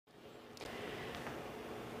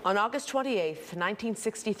On August 28,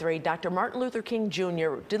 1963, Dr. Martin Luther King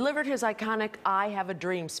Jr. delivered his iconic "I Have a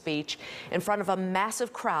Dream" speech in front of a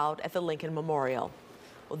massive crowd at the Lincoln Memorial.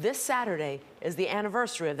 Well, this Saturday is the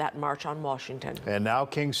anniversary of that March on Washington. And now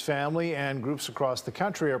King's family and groups across the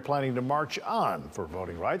country are planning to march on for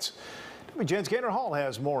voting rights. WGN's Gaynor Hall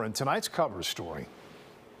has more in tonight's cover story.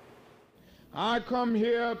 I come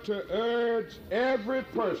here to urge every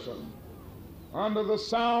person under the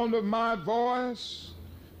sound of my voice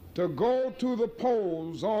to go to the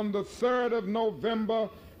polls on the 3rd of November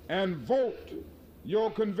and vote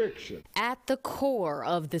your conviction. At the core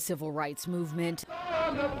of the civil rights movement,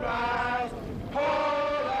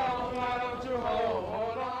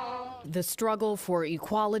 the struggle for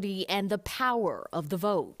equality and the power of the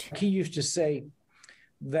vote. He used to say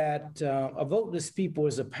that a voteless people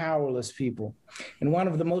is a powerless people. And one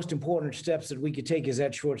of the most important steps that we could take is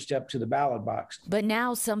that short step to the ballot box. But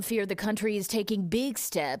now some fear the country is taking big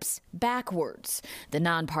steps backwards. The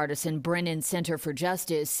nonpartisan Brennan Center for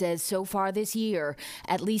Justice says so far this year,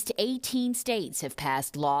 at least 18 states have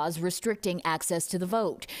passed laws restricting access to the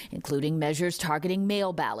vote, including measures targeting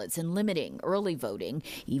mail ballots and limiting early voting,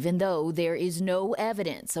 even though there is no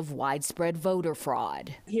evidence of widespread voter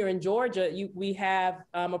fraud. Here in Georgia, we have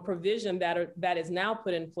a provision that is now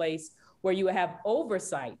put in place where you have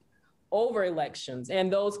oversight over elections,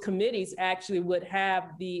 and those committees actually would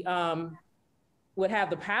have the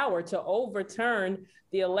power to overturn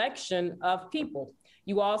the election of people.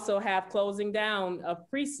 You also have closing down of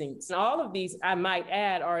precincts. And all of these, I might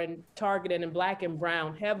add, are targeted in Black and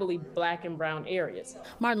brown, heavily Black and brown areas.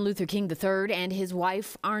 Martin Luther King III and his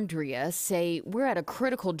wife, Andrea, say we're at a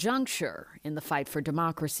critical juncture in the fight for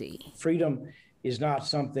democracy. Freedom is not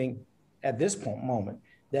something at this moment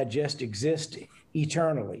that just exists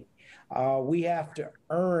eternally. We have to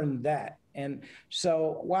earn that. And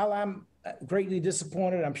so while I'm greatly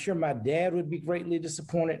disappointed, I'm sure my dad would be greatly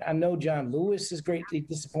disappointed. I know John Lewis is greatly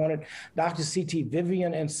disappointed, Dr. C.T.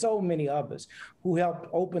 Vivian, and so many others who helped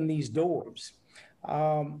open these doors.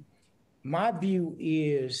 My view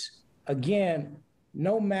is, again,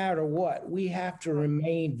 no matter what, we have to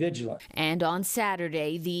remain vigilant. And on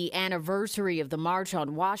Saturday, the anniversary of the March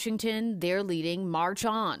on Washington, they're leading March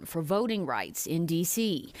On for voting rights in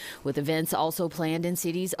D.C., with events also planned in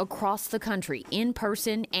cities across the country, in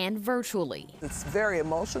person and virtually. It's very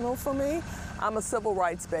emotional for me. I'm a civil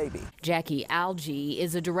rights baby. Jackie Algie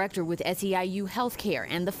is a director with SEIU Healthcare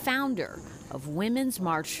and the founder of Women's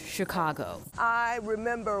March Chicago. I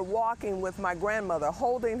remember walking with my grandmother,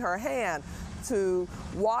 holding her hand to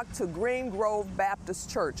walk to Green Grove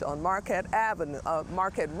Baptist Church on Marquette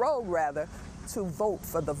Road, to vote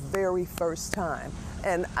for the very first time.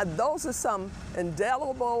 And those are some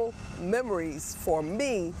indelible memories for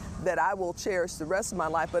me that I will cherish the rest of my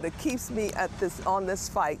life, but it keeps me on this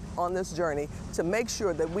fight, on this journey, to make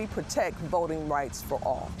sure that we protect voting rights for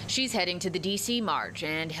all. She's heading to the D.C. March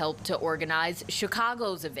and helped to organize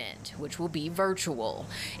Chicago's event, which will be virtual.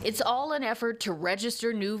 It's all an effort to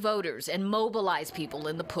register new voters and mobilize people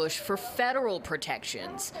in the push for federal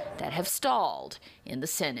protections that have stalled in the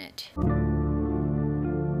Senate.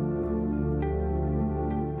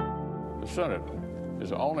 The Senate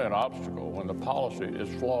is only an obstacle when the policy is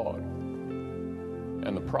flawed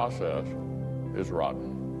and the process is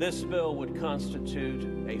rotten. This bill would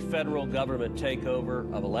constitute a federal government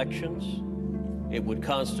takeover of elections. It would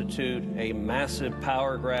constitute a massive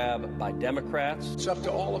power grab by Democrats. It's up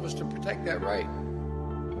to all of us to protect that right.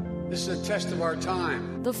 This is a test of our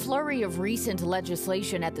time. The flurry of recent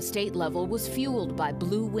legislation at the state level was fueled by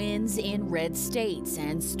blue wins in red states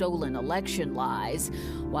and stolen election lies,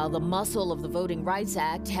 while the muscle of the Voting Rights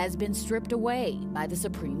Act has been stripped away by the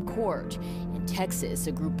Supreme Court. In Texas,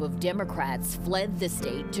 a group of Democrats fled the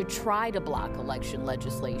state to try to block election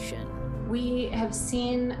legislation. We have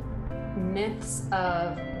seen myths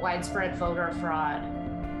of widespread voter fraud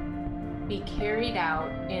be carried out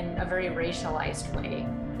in a very racialized way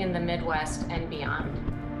in the Midwest and beyond.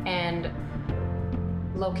 And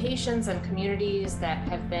locations and communities that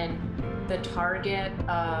have been the target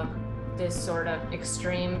of this sort of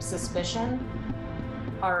extreme suspicion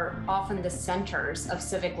are often the centers of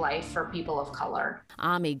civic life for people of color.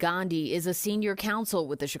 Ami Gandhi is a senior counsel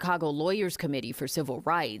with the Chicago Lawyers Committee for Civil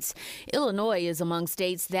Rights. Illinois is among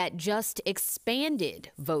states that just expanded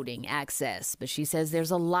voting access, but she says there's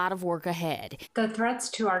a lot of work ahead. The threats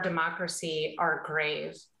to our democracy are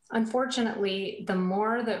grave. Unfortunately, the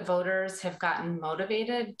more that voters have gotten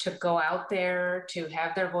motivated to go out there, to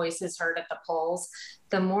have their voices heard at the polls,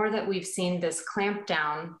 the more that we've seen this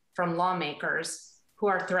clampdown from lawmakers who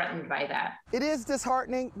are threatened by that. It is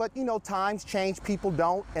disheartening, but you know, times change, people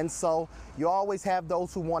don't, and so you always have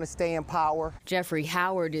those who want to stay in power. Jeffrey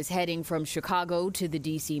Howard is heading from Chicago to the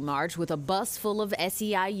D.C. march with a bus full of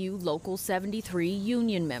SEIU Local 73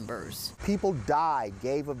 union members. People died,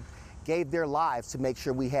 gave their lives to make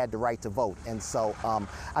sure we had the right to vote, and so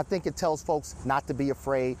I think it tells folks not to be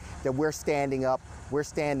afraid, that we're standing up, we're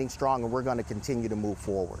standing strong, and we're going to continue to move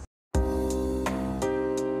forward.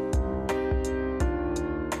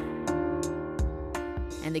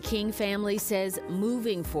 And the King family says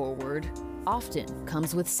moving forward often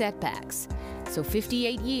comes with setbacks. So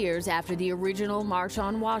 58 years after the original March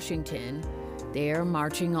on Washington, they're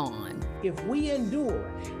marching on. If we endure,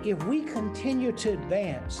 if we continue to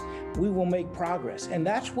advance, we will make progress. And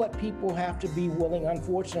that's what people have to be willing,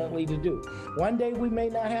 unfortunately, to do. One day we may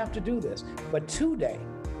not have to do this, but today,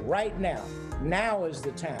 right now is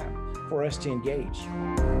the time for us to engage.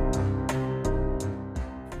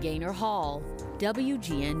 Gaynor Hall,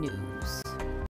 WGN News.